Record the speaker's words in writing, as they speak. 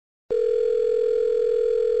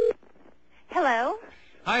Hello?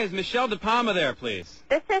 Hi, is Michelle DePalma there, please?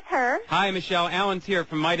 This is her. Hi, Michelle. Alan's here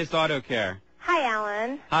from Midas Auto Care. Hi,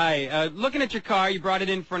 Alan. Hi. Looking at your car, you brought it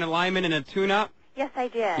in for an alignment and a tune-up? Yes, I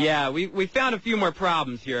did. Yeah, we found a few more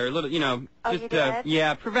problems here. A little, Oh, just you did?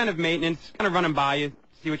 yeah, preventive maintenance. Kind of run them by you,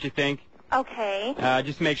 see what you think. Okay.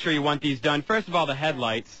 Just make sure you want these done. First of all, the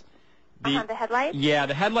headlights. The headlights? Yeah,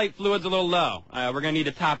 the headlight fluid's a little low. We're gonna need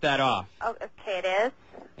to top that off. Oh, okay, it is.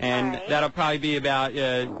 And right. that'll probably be about,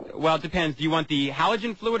 well, it depends. Do you want the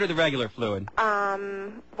halogen fluid or the regular fluid?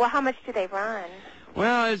 Well, how much do they run?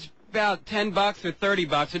 Well, it's about $10 or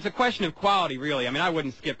 $30. It's a question of quality, really. I mean, I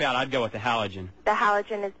wouldn't skip out. I'd go with the halogen. The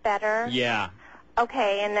halogen is better? Yeah.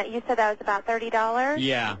 Okay, and you said that was about $30?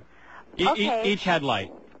 Yeah. Okay. Each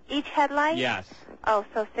headlight. Each headlight? Yes. Oh,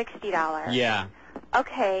 so $60. Yeah.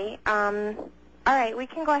 Okay, all right, we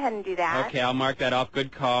can go ahead and do that. Okay, I'll mark that off.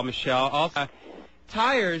 Good call, Michelle. Also,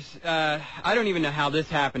 tires, I don't even know how this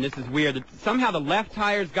happened. This is weird. Somehow the left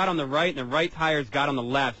tires got on the right and the right tires got on the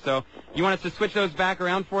left. So you want us to switch those back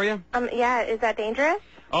around for you? Yeah, is that dangerous?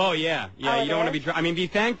 Oh, yeah. Yeah, Oh, you don't want to be... I mean, be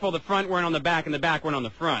thankful the front weren't on the back and the back weren't on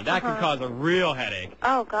the front. That can cause a real headache.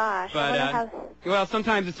 Oh, gosh. But, well,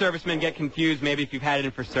 sometimes the servicemen get confused, maybe if you've had it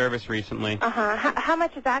in for service recently. How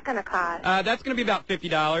much is that going to cost? That's going to be about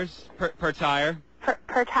 $50 per tire.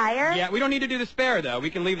 Per tire? Yeah, we don't need to do the spare, though. We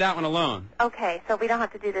can leave that one alone. Okay, so we don't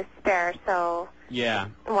have to do the spare, so... Yeah.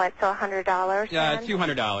 What, so $100 then?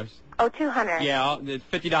 $200. Oh, $200. Yeah, it's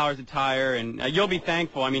 $50 a tire, and you'll be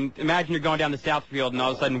thankful. I mean, imagine you're going down the Southfield and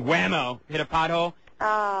all of a sudden, whammo, hit a pothole.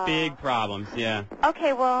 Oh. Big problems, yeah.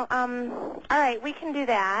 Okay, well, all right, we can do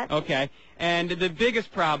that. Okay, and the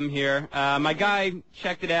biggest problem here, my guy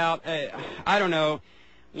checked it out. I don't know.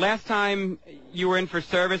 Last time you were in for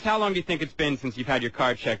service, how long do you think it's been since you've had your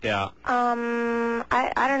car checked out?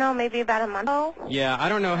 I don't know, maybe about a month ago. Yeah, I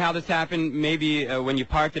don't know how this happened. Maybe when you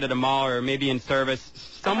parked it at a mall or maybe in service,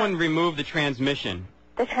 someone removed the transmission.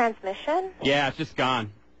 The transmission? Yeah, it's just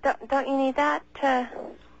gone. Don't you need that to...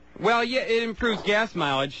 Well, yeah, it improves gas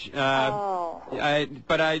mileage.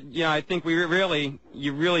 But I think you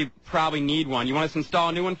really probably need one. You want us to install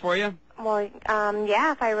a new one for you? Well,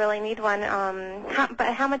 yeah, if I really need one.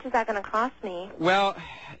 But how much is that going to cost me? Well,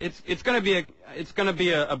 it's going to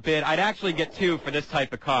be a bit. I'd actually get two for this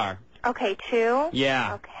type of car. Okay, two?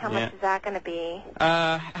 Yeah. Okay, how much is that going to be?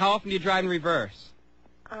 How often do you drive in reverse?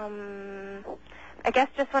 I guess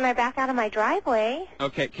just when I back out of my driveway.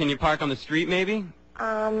 Okay, can you park on the street maybe?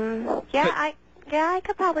 Yeah, I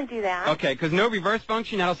could probably do that. Okay, because no reverse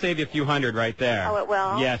function, that'll save you a few hundred right there. Oh, it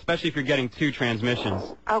will? Yeah, especially if you're getting two transmissions.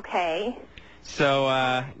 Okay. So,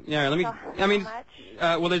 yeah, let me, How much?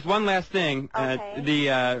 Well, there's one last thing. Okay.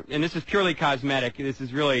 And this is purely cosmetic. This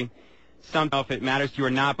is really something if it matters to you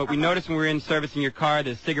or not, but we noticed when we were in servicing your car,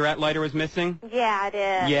 the cigarette lighter was missing. Yeah, it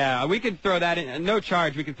is. Yeah, we could throw that in. No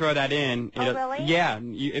charge, we could throw that in. Oh, really? Yeah,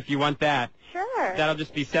 if you want that. Sure. That'll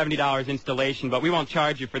just be $70 installation, but we won't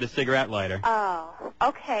charge you for the cigarette lighter. Oh,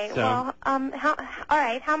 okay. So, well, all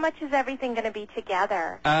right. How much is everything going to be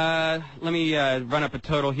together? Let me run up a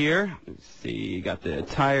total here. Let's see. You got the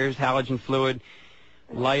tires, halogen fluid,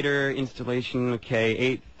 lighter, installation. Okay,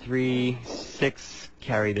 836.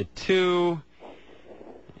 Carry the 2.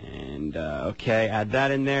 And okay, add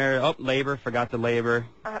that in there. Oh, labor. Forgot the labor.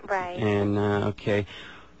 Right. And okay.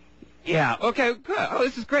 Yeah, okay, good. Oh,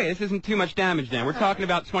 this is great. This isn't too much damage then. We're talking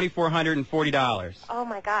about $2,440. Oh,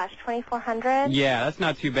 my gosh, $2,400? Yeah, that's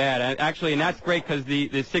not too bad. Actually, and that's great because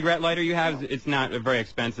the cigarette lighter you have, it's not a very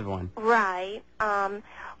expensive one. Right. Well,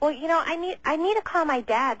 I need to call my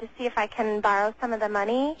dad to see if I can borrow some of the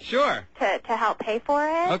money. Sure. To help pay for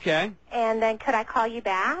it. Okay. And then could I call you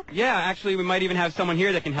back? Yeah, actually, we might even have someone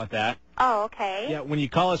here that can help that. Oh, okay. Yeah, when you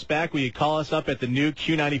call us back, will you call us up at the new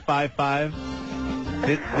Q95.5?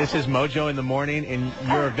 This is Mojo in the morning, and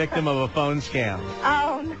you're a victim of a phone scam.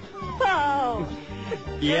 Oh, no.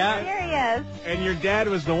 Yeah. You're serious. And your dad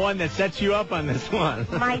was the one that set you up on this one.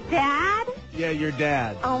 My dad? Yeah, your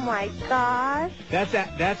dad. Oh, my gosh. That's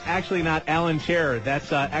actually not Alan Terror.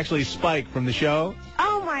 That's actually Spike from the show.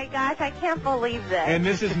 Oh, my gosh. I can't believe this. And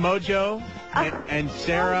this is Mojo and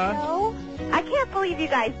Sarah. Oh, no. I can't believe you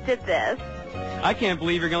guys did this. I can't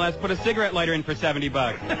believe you're going to let us put a cigarette lighter in for $70.